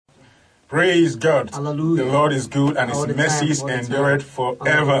Praise God. Hallelujah. The Lord is good and All His the mercies time, all the endure time.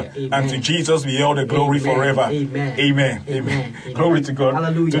 forever. Hallelujah. And to Jesus be all the glory Amen. forever. Amen. Amen. Amen. Amen. Glory to God.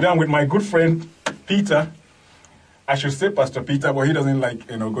 Hallelujah. Today I'm with my good friend Peter. I should say Pastor Peter, but he doesn't like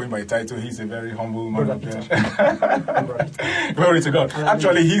going by title. He's a very humble man of God. Glory to God. Hallelujah.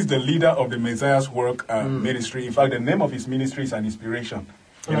 Actually, he's the leader of the Messiah's Work ministry. In fact, the name of his ministry is an inspiration.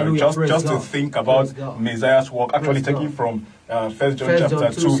 Just to think about Messiah's Work, actually taking from 1 John chapter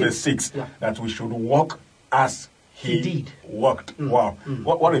 2 verse 6, that we should walk as he walked. Wow.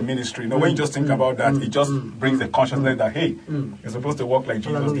 What a ministry. When you just think about that, it just brings the consciousness that, hey, you're supposed to walk like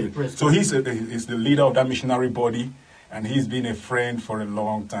Jesus did. So he's the leader of that missionary body, and he's been a friend for a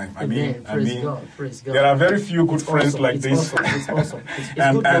long time. I mean, Praise God. there are very few good friends like this. It's awesome.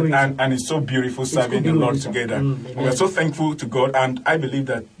 And it's so beautiful serving the Lord together. We're so thankful to God, and I believe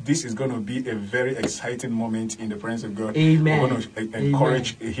that this is going to be a very exciting moment in the presence of God. Amen. We're going to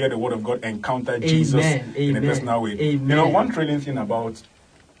encourage, hear the word of God, encounter Jesus in a personal way. Amen. One thrilling thing about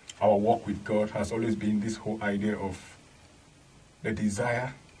our walk with God has always been this whole idea of the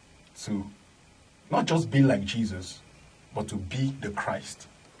desire to not just be like Jesus, but to be the Christ.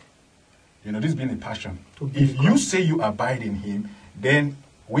 This has been a passion. If you say you abide in Him, then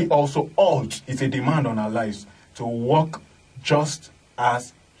we also ought, it's a demand on our lives, to walk just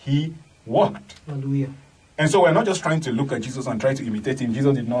as He walked. Hallelujah. And so we're not just trying to look at Jesus and try to imitate Him.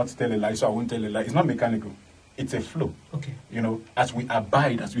 Jesus did not tell a lie, so I won't tell a lie. It's not mechanical. It's a flow. Okay. As we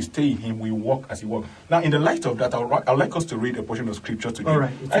abide, as we stay in Him, we walk as He walks. Now, in the light of that, I'd like us to read a portion of Scripture today. All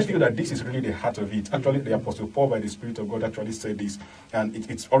right. I feel that this is really the heart of it. Actually, the Apostle Paul, by the Spirit of God, actually said this, and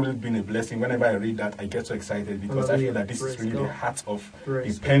it's always been a blessing. Whenever I read that, I get so excited because I feel that this is really the heart of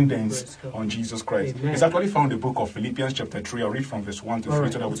dependence on Jesus Christ. Amen. It's actually found in the book of Philippians chapter 3. I'll read from verse 1 to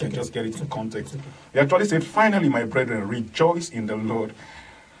 3 so that we can just get it in context. He actually said, "Finally, my brethren, rejoice in the Lord.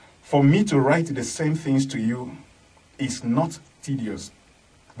 For me to write the same things to you is not tedious,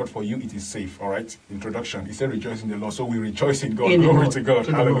 but for you it is safe." All right, introduction. He said, "Rejoice in the Lord." So we rejoice in God. Glory to God.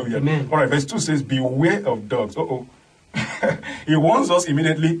 Hallelujah. All right, verse 2 says, "Beware of dogs." He warns us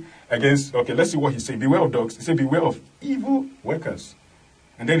immediately against, let's see what he said. Beware of dogs. He said, beware of evil workers.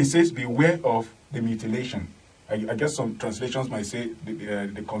 And then he says, beware of the mutilation. I guess some translations might say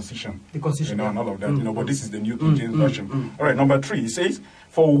the concision. The concision. And all of that. But this is the New King James Version. All right, number 3, he says,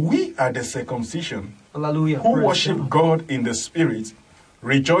 "For we are the circumcision, hallelujah, who worship God in the Spirit,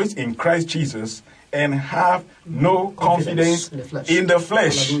 rejoice in Christ Jesus, and have no confidence in the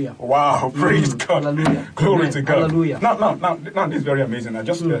flesh." Hallelujah. Wow, praise God. Hallelujah. Glory to God. Hallelujah. Now, this is very amazing. I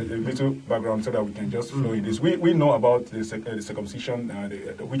just a little background so that we can just flow in this. We know about the circumcision,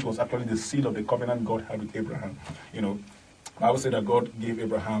 which was actually the seal of the covenant God had with Abraham. I would say that God gave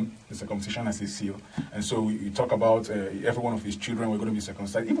Abraham the circumcision as a seal. And so we talk about every one of his children were going to be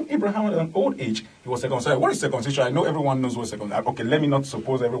circumcised. Even Abraham at an old age, he was circumcised. What is circumcision? I know everyone knows what circumcision is. Okay, let me not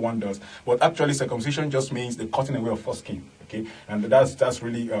suppose everyone does. But actually, circumcision just means the cutting away of foreskin. Okay, and that's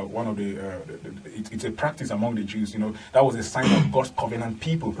really one of it's a practice among the Jews. That was a sign of God's covenant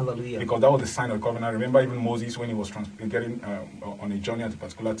people. Hallelujah. Because that was a sign of covenant. Remember, even Moses, when he was getting on a journey at a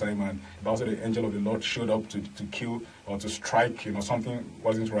particular time, and also the angel of the Lord showed up to kill or to strike, something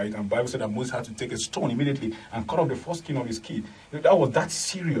wasn't right. And the Bible said that Moses had to take a stone immediately and cut off the foreskin of his kid. That was that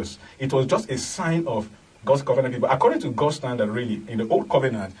serious. It was just a sign of God's covenant people. According to God's standard, really, in the old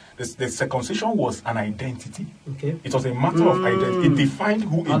covenant, the circumcision was an identity. Okay. It was a matter of identity. It defined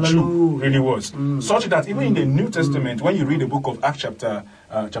who a Jew really was. Such that even in the New Testament, when you read the book of Acts chapter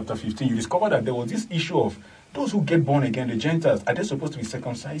 15, you discover that there was this issue of those who get born again, the Gentiles, are they supposed to be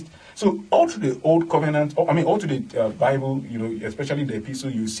circumcised? So all to the old covenant, all to the Bible, especially the epistle,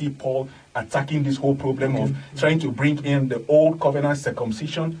 you see Paul attacking this whole problem of trying to bring in the old covenant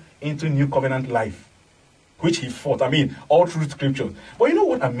circumcision into new covenant life, which he fought, all through scriptures. But you know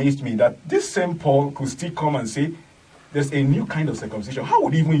what amazed me? That this same Paul could still come and say, there's a new kind of circumcision. How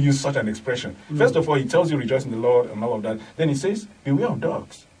would he even use such an expression? First of all, he tells you, rejoice in the Lord and all of that. Then he says, beware of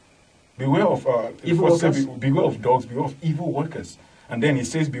dogs. Beware of evil workers. Beware of dogs, beware of evil workers. And then he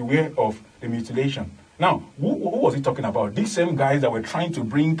says, beware of the mutilation. Now, who was he talking about? These same guys that were trying to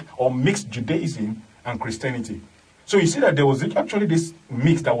bring or mix Judaism and Christianity. So you see that there was actually this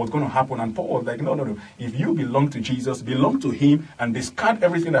mix that was going to happen, and Paul was like, no. If you belong to Jesus, belong to Him, and discard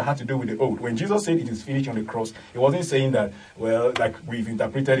everything that had to do with the old. When Jesus said it is finished on the cross, He wasn't saying that, well, like we've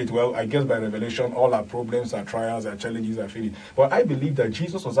interpreted it, well, I guess by revelation, all our problems, our trials, our challenges are finished. But I believe that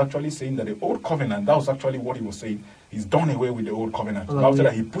Jesus was actually saying that the old covenant, that was actually what He was saying. He's done away with the old covenant. After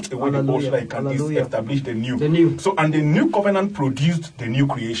that, He put away the old so that He can establish the new. So, and the new covenant produced the new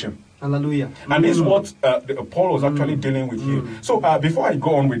creation. Hallelujah. And this is what Paul was actually dealing with here. So before I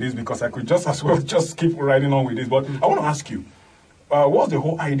go on with this, because I could just as well just keep riding on with this, but I want to ask you, what's the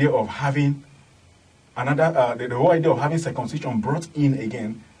whole idea of having the whole idea of having circumcision brought in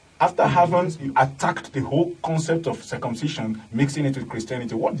again after having attacked the whole concept of circumcision, mixing it with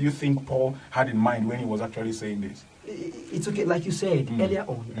Christianity? What do you think Paul had in mind when he was actually saying this? It's okay, like you said earlier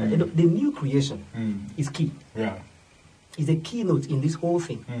on, the new creation is key. Yeah. Is a keynote in this whole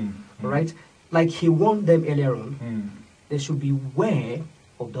thing, right? Like he warned them earlier on, they should beware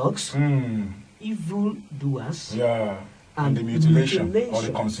of dogs, evil doers, and the mutilation or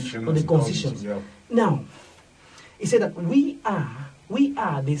the concision. Yeah. Now, he said that we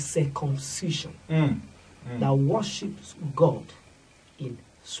are the circumcision that worships God in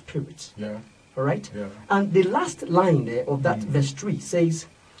spirit. Yeah. All right? Yeah. And the last line there of that verse 3 says,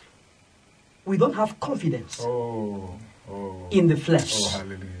 we don't have confidence in the flesh. Oh,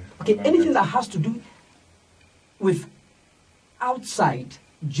 hallelujah. Okay, anything that has to do with outside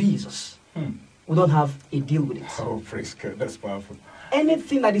Jesus, we don't have a deal with it. Oh, praise God. That's powerful.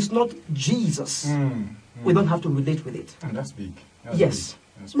 Anything that is not Jesus, we don't have to relate with it. And that's big. That's yes. Big.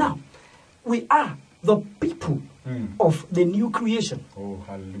 That's now, big. we are the people of the new creation. Oh,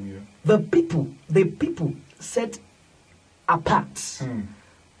 hallelujah. The people set apart.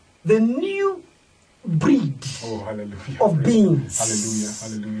 The new breed of beings. Hallelujah.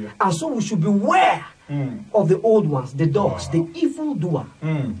 Hallelujah. And so we should beware of the old ones, the dogs, the evildoer,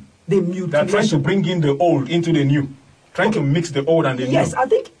 the mutilation. They're trying to bring in the old into the new. Trying to mix the old and the new. Yes, I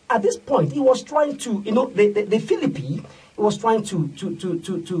think at this point he was trying to, the Philippi, he was trying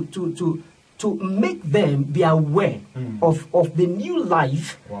to make them be aware of the new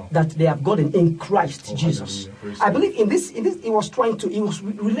life that they have gotten in Christ Jesus. I believe in this he was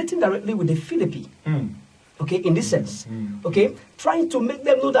relating directly with the Philippi. Okay, in this sense. Okay, trying to make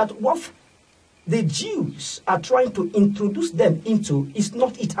them know that what the Jews are trying to introduce them into is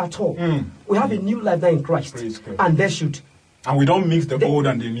not it at all. We have a new life there in Christ. And they should. And we don't mix the old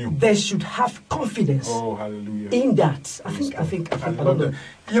and the new. They should have confidence in that. I think I don't know.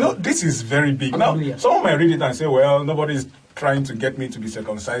 You know, this is very big. Now, someone might read it and say, well, nobody's trying to get me to be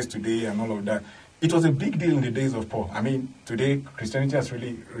circumcised today and all of that. It was a big deal in the days of Paul. I mean, today, Christianity has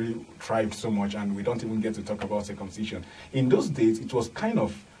really thrived so much, and we don't even get to talk about circumcision. In those days, it was kind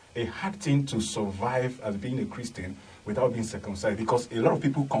of a hard thing to survive as being a Christian without being circumcised, because a lot of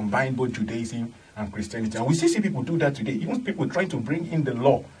people combine both Judaism and Christianity. And we see people do that today. Even people trying to bring in the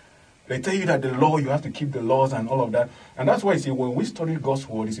law. They tell you that the law, you have to keep the laws and all of that. And that's why I say when we study God's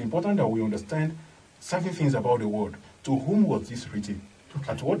word, it's important that we understand certain things about the word. To whom was this written?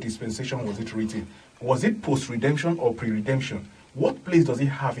 At what dispensation was it written? Was it post-redemption or pre-redemption? What place does it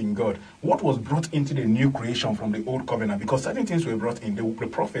have in God? What was brought into the new creation from the old covenant? Because certain things were brought in. The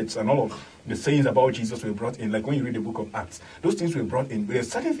prophets and all of the sayings about Jesus were brought in. Like when you read the book of Acts, those things were brought in. But there are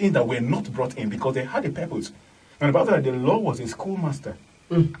certain things that were not brought in because they had a purpose. And about that, the law was a schoolmaster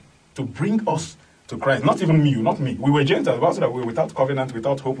to bring us to Christ. Not even you, not me. We were Gentiles. About that, we were without covenant,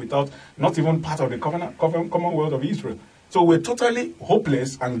 without hope, not even part of the commonwealth of Israel. So we're totally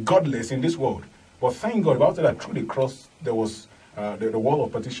hopeless and godless in this world. But thank God, about that, through the cross, there was the wall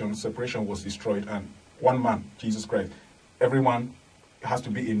of partition, separation was destroyed, and one man, Jesus Christ. Everyone has to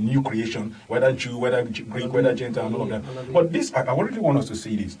be a new creation, whether Jew, whether Greek, whether Gentile, and all of that. But this, I really want us to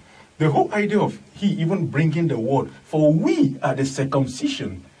see this. The whole idea of he even bringing the word, for we are the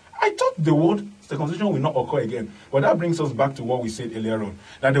circumcision. I thought the word circumcision will not occur again. But that brings us back to what we said earlier on,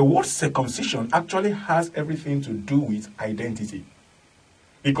 that the word circumcision actually has everything to do with identity.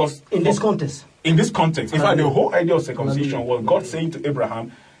 Because in this context, in fact, the whole idea of circumcision was God saying to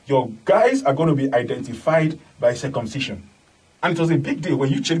Abraham, your guys are going to be identified by circumcision. And it was a big deal.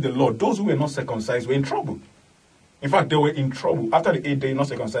 When you check the law, those who were not circumcised were in trouble. In fact, they were in trouble. After the 8th day not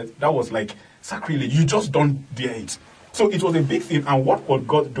circumcised, that was like sacrilege. You just don't dare it. So it was a big thing. And what was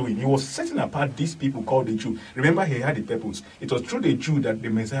God doing? He was setting apart these people called the Jew. Remember, he had a purpose. It was through the Jew that the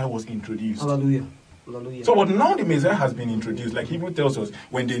Messiah was introduced. Hallelujah. Hallelujah. So, but now the Messiah has been introduced. Like Hebrew tells us,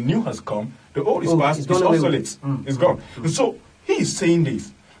 when the new has come, the old is past, it's obsolete. It's gone. And so he is saying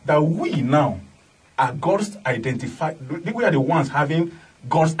this, that we now are God's identified. We are the ones having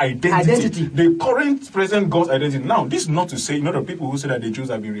God's identity. The current present God's identity. Now, this is not to say, the people who say that the Jews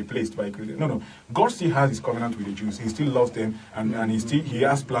have been replaced by Christians. No. God still has his covenant with the Jews. He still loves them, and he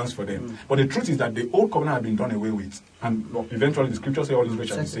has plans for them. But the truth is that the old covenant has been done away with. And eventually the scriptures say all Israel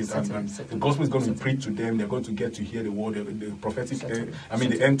shall be saved. And the gospel is going to be preached to them. They're going to get to hear the word, the prophetic,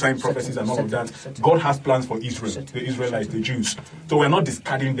 the end time prophecies and all of that. God has plans for Israel, the Israelites, the Jews. So we're not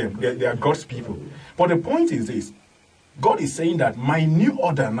discarding them. They are God's people. But the point is this. God is saying that my new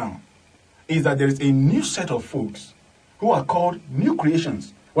order now is that there is a new set of folks who are called new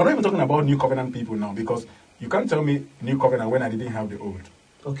creations. We're not even talking about new covenant people now, because you can't tell me new covenant when I didn't have the old.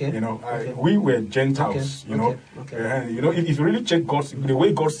 Okay. You know, Okay. we were Gentiles. Okay. You know, Okay. you know, if you really check the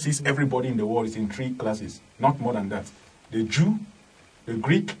way God sees everybody in the world is in 3 classes, not more than that: the Jew, the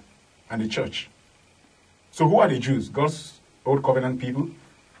Greek, and the church. So who are the Jews? God's old covenant people.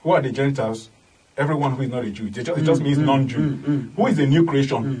 Who are the Gentiles? Everyone who is not a Jew. It just means non-Jew. Who is the new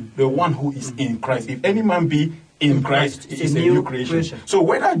creation? The one who is in Christ. If any man be in Christ, he is a new creation. So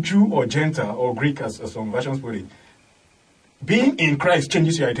whether Jew or Gentile or Greek, as some versions put it, being in Christ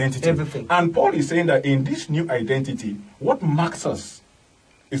changes your identity. Everything. And Paul is saying that in this new identity, what marks us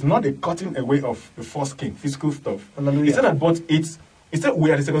is not the cutting away of the foreskin, physical stuff. Hallelujah. He said that, but it's that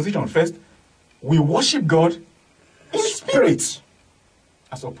we are the circumcision. First, we worship God in spirit,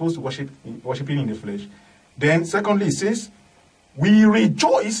 as opposed to worshiping in the flesh. Then, secondly, it says, we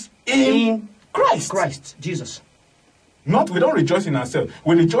rejoice in Christ. Christ, Jesus. We don't rejoice in ourselves.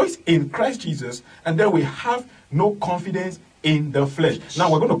 We rejoice in Christ Jesus, and then we have no confidence in the flesh.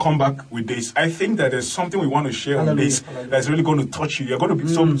 Now we're going to come back with this. I think that there's something we want to share on this that's really going to touch you. You're going to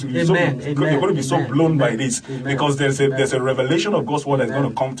be you're going to be so blown by this, because there's a revelation of God's word that's going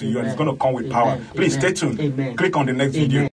to come to you, and it's going to come with power. Please stay tuned. Click on the next video.